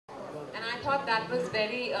thought that was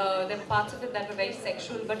very, there were parts of it that were very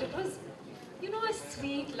sexual, but it was, you know, a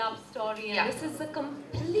sweet love story, and this is a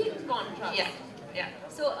complete contrast. Yeah, yeah.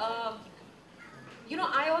 So, you know,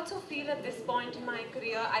 I also feel at this point in my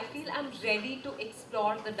career, I feel I'm ready to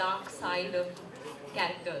explore the dark side of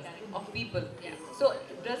characters, of people. Yeah. So,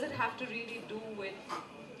 does it have to really do with,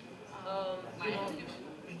 you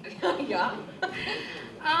know, yeah?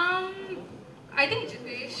 I think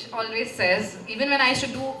Jitesh always says, even when I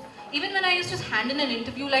used to hand in an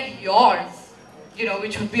interview like yours, you know,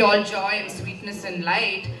 which would be all joy and sweetness and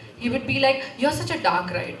light, he would be like, "You're such a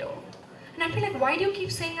dark writer." And I'd be like, "Why do you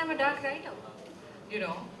keep saying I'm a dark writer?" You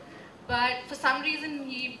know? But for some reason,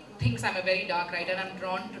 he thinks I'm a very dark writer and I'm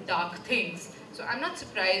drawn to dark things. So I'm not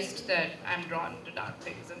surprised that I'm drawn to dark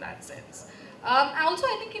things in that sense. Also,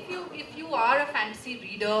 I think if you are a fantasy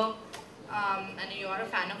reader, and you are a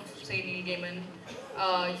fan of, say, Neil Gaiman,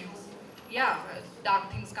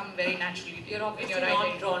 dark things come very naturally. You're obviously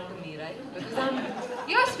not drawn to me, right? Because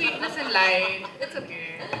you're sweetness and light. It's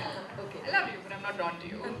okay. Okay. I love you, but I'm not drawn to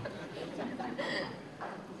you.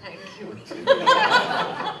 Thank you.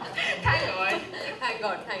 Thank God. Thank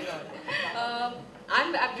God. Thank God.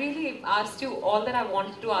 I've really asked you all that I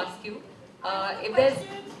wanted to ask you. If there's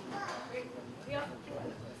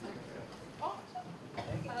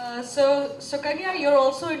so Kanya, you're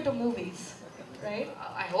also into movies, right?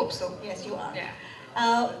 I hope so. Yes, you are. Yeah.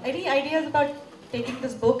 Any ideas about taking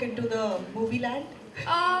this book into the movie land?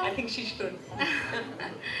 I think she should.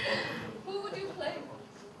 Who would you play?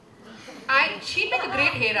 She'd make a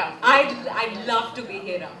great Hera. I'd love to be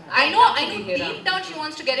Hera. I know deep down she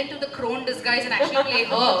wants to get into the crone disguise and actually play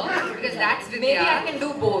her, because that's Vidya. Maybe I can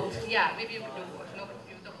do both. Yeah, maybe you can do both.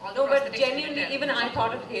 No, but genuinely, even I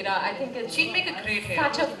thought of Hera. I think she'd make a great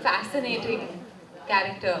Hera. Such a fascinating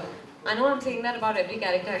character. I know I'm saying that about every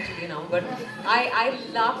character actually now, but I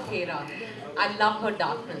love Hera. I love her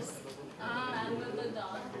darkness.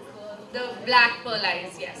 The black pearl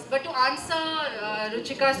eyes, yes. But to answer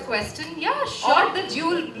Ruchika's question, yeah, sure. Or the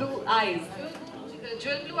jewel blue eyes.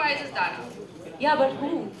 Jewel blue eyes is Dara. Yeah, but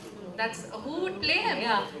who? Who would play him?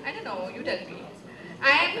 Yeah. I don't know, you tell me.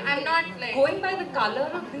 I'm not like... Going by the color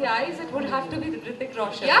of the eyes, it would have to be the Hrithik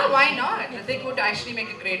Roshan. Yeah, why not? Hrithik would actually make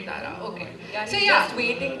a great Dara. Okay. Yeah, so just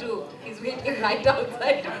waiting he's waiting right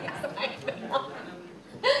outside to be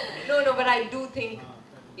No, but I do think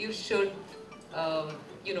you should,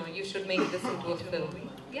 you know, you should make this into a film.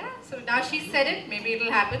 Yeah, so now she said it, maybe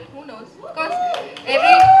it'll happen, who knows? Because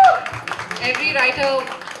every writer,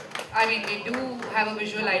 I mean, they do have a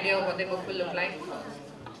visual idea of what their book will look like. Who knows?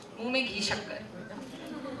 Muh mein ghee shakkar.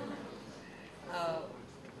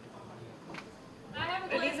 I have a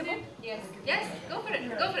question. Yes, go for it.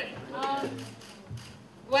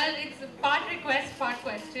 Well, it's a part request, part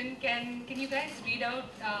question. Can you guys read out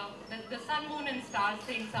the sun, moon and stars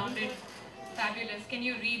thing sounded fabulous. Can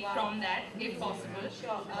you read from that, if possible?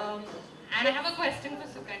 Sure. And I have a question for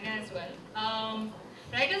Sukanya as well.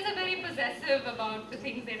 Writers are very possessive about the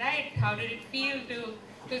things they write. How did it feel to,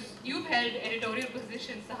 because you've held editorial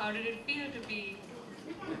positions, so how did it feel to be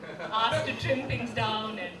asked to trim things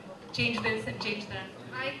down and change this and change that?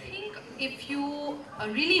 I think if you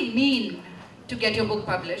really mean to get your book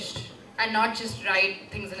published and not just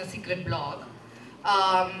write things in a secret blog,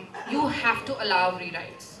 you have to allow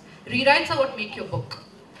rewrites. Rewrites are what make your book.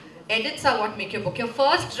 Edits are what make your book. Your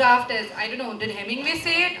first draft is, I don't know, did Hemingway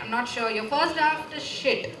say it? I'm not sure. Your first draft is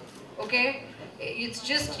shit, okay? It's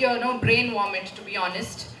just your brain vomit, to be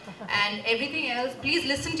honest. And everything else, please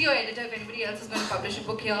listen to your editor. If anybody else is going to publish a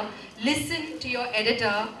book here, listen to your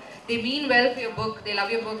editor. They mean well for your book. They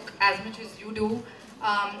love your book as much as you do.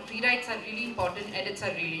 Rewrites are really important. Edits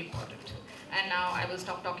are really important. And now I will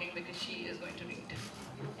stop talking because she is going to read.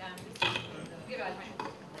 Yeah. Give it all.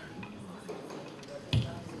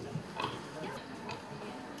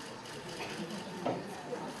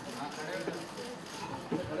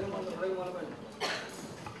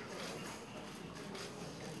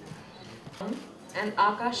 And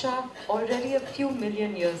Akasha, already a few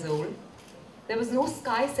million years old, there was no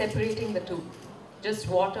sky separating the two. Just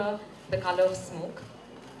water, the color of smoke.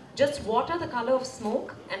 Just water, the color of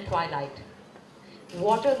smoke and twilight.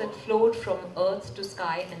 Water that flowed from earth to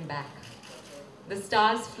sky and back. The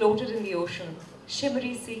stars floated in the ocean,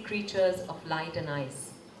 shimmery sea creatures of light and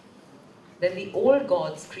ice. Then the old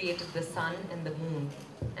gods created the sun and the moon,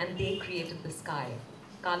 and they created the sky,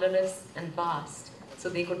 colorless and vast, so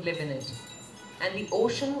they could live in it. And the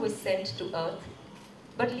ocean was sent to earth,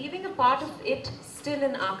 but leaving a part of it still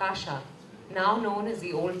in Akasha, now known as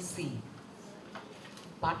the old sea.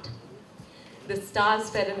 But the stars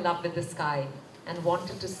fell in love with the sky and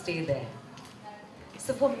wanted to stay there.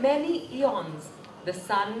 So for many eons, the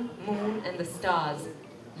sun, moon and the stars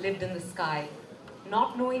lived in the sky,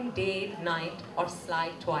 not knowing day, night or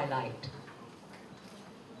slight twilight.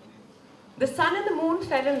 The sun and the moon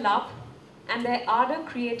fell in love, and their ardor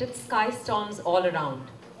created sky storms all around.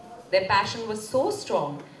 Their passion was so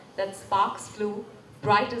strong that sparks flew,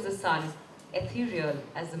 bright as the sun, ethereal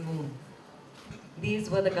as the moon. These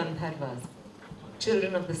were the Gandharvas,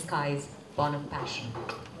 children of the skies, born of passion.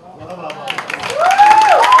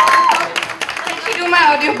 Can you do my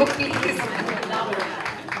audiobook, please?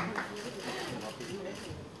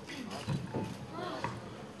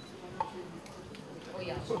 Oh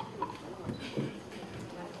yeah.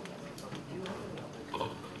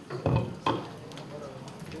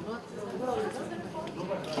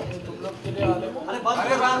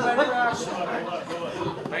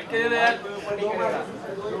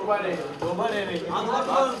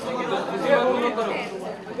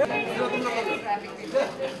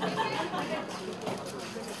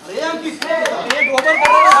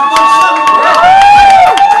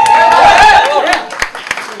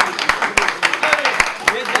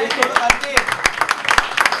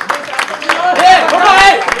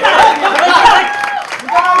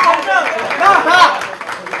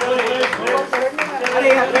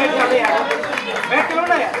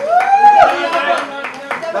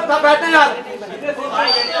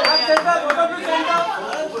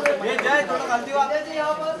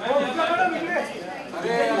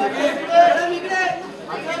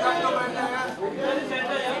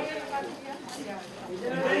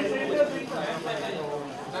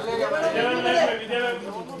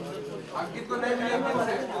 अंकित को नहीं मिले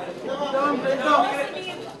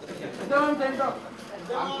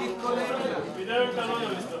अंकित को नहीं मिला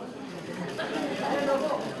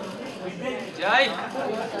जय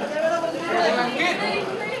अंकित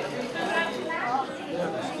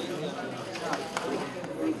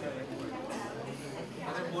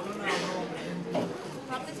अरे बोलो ना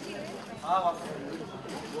हाँ वापस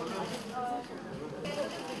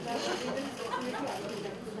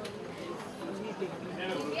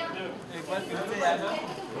एक बार फिर से यार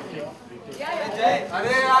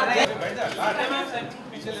अरे यार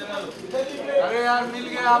पीछे ले लो अरे यार मिल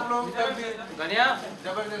गए आप लोग तब भी धनिया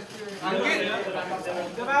जबरदस्ती अंकित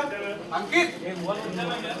अंकित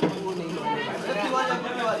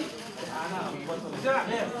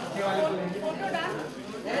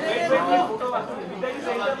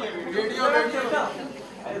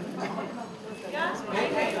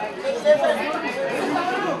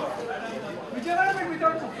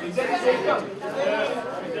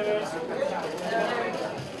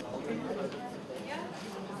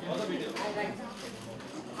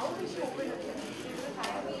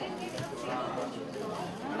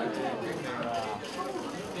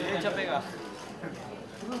video छपेगा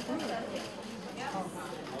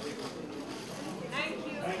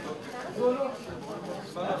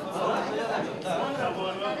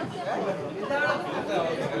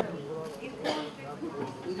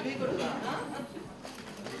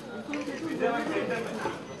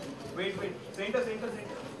weight centre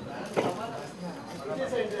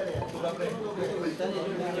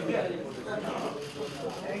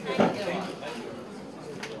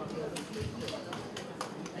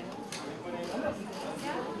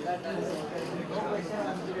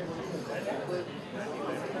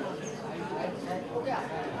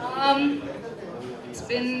It's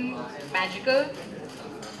been magical.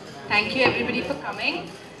 Thank you everybody for coming.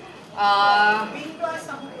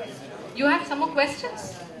 You have some more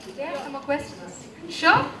questions? They have some more questions. Sure?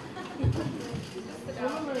 Ask me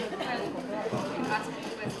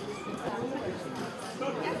questions.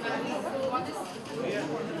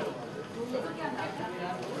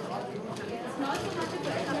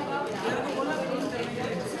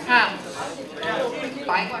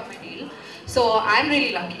 I got my deal. So I'm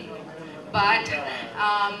really lucky. But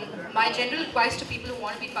my general advice to people who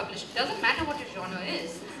want to be published, doesn't matter what your genre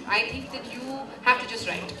is. I think that you have to just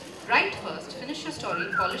write. Write first, finish your story,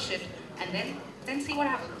 polish it, and then see what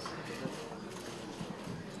happens.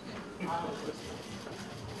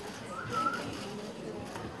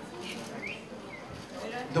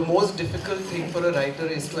 The most difficult thing for a writer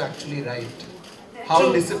is to actually write.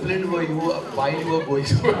 How disciplined were you while you were going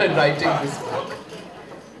through and writing this book?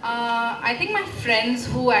 I think my friends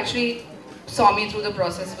who actually saw me through the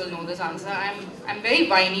process will know this answer. I'm very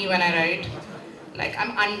whiny when I write. Like,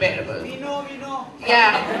 I'm unbearable. We know.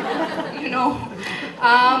 Yeah, you know.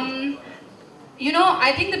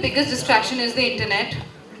 I think the biggest distraction is the internet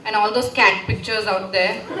and all those cat pictures out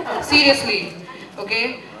there. Seriously,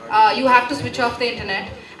 okay? You have to switch off the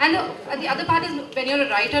internet. And the other part is, when you're a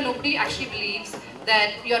writer, nobody actually believes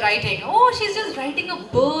that you're writing, oh, she's just writing a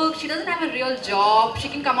book, she doesn't have a real job, she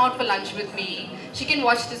can come out for lunch with me, she can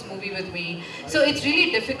watch this movie with me. So it's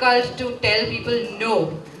really difficult to tell people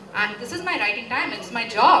no. And this is my writing time, it's my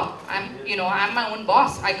job. I'm my own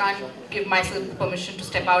boss. I can't give myself permission to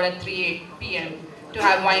step out at 3 p.m. to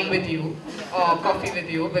have wine with you or coffee with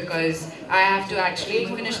you because I have to actually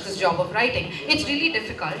finish this job of writing. It's really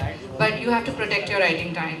difficult, but you have to protect your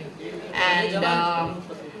writing time. And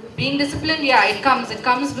being disciplined, yeah, it comes.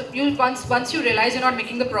 Once you realize you're not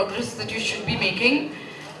making the progress that you should be making,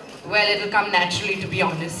 well, it'll come naturally, to be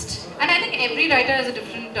honest. And I think every writer has a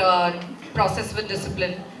different process with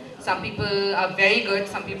discipline. Some people are very good,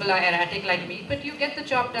 some people are erratic like me, but you get the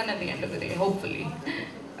job done at the end of the day, hopefully.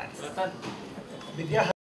 That's